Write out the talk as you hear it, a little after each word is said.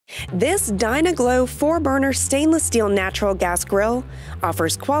This Dyna-Glo 4-burner stainless steel natural gas grill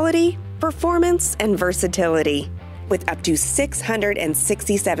offers quality, performance, and versatility. With up to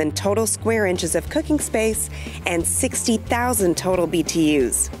 667 total square inches of cooking space and 60,000 total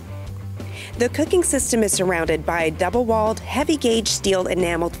BTUs. The cooking system is surrounded by a double-walled, heavy-gauge steel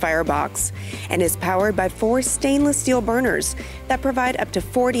enameled firebox and is powered by 4 stainless steel burners that provide up to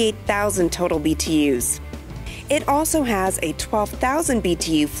 48,000 total BTUs. It also has a 12,000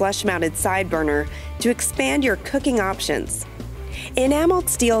 BTU flush-mounted side burner to expand your cooking options. Enameled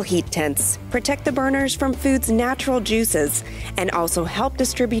steel heat tents protect the burners from food's natural juices and also help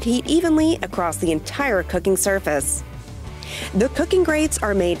distribute heat evenly across the entire cooking surface. The cooking grates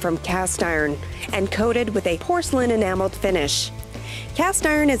are made from cast iron and coated with a porcelain enameled finish. Cast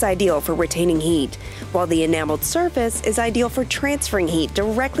iron is ideal for retaining heat, while the enameled surface is ideal for transferring heat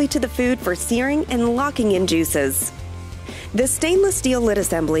directly to the food for searing and locking in juices. The stainless steel lid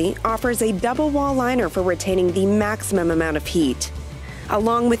assembly offers a double wall liner for retaining the maximum amount of heat,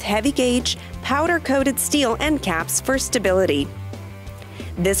 along with heavy gauge, powder-coated steel end caps for stability.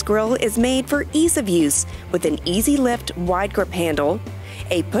 This grill is made for ease of use with an easy lift wide grip handle,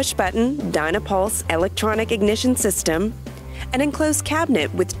 a push-button Dyna-Pulse electronic ignition system, an enclosed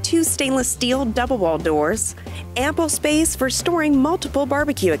cabinet with 2 stainless steel double-wall doors, ample space for storing multiple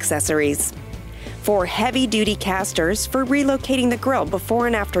barbecue accessories, 4 heavy-duty casters for relocating the grill before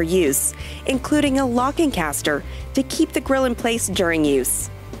and after use, including a locking caster to keep the grill in place during use.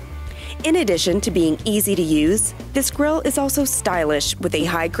 In addition to being easy to use, this grill is also stylish with a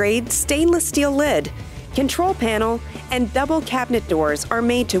high-grade stainless steel lid. Control panel and double cabinet doors are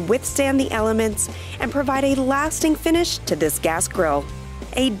made to withstand the elements and provide a lasting finish to this gas grill.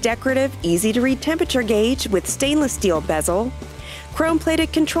 A decorative, easy-to-read temperature gauge with stainless steel bezel,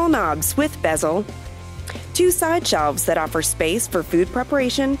 chrome-plated control knobs with bezel, 2 side shelves that offer space for food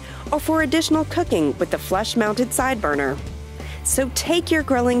preparation or for additional cooking with the flush-mounted side burner. So take your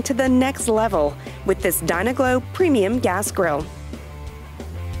grilling to the next level with this Dyna-Glo Premium Gas Grill.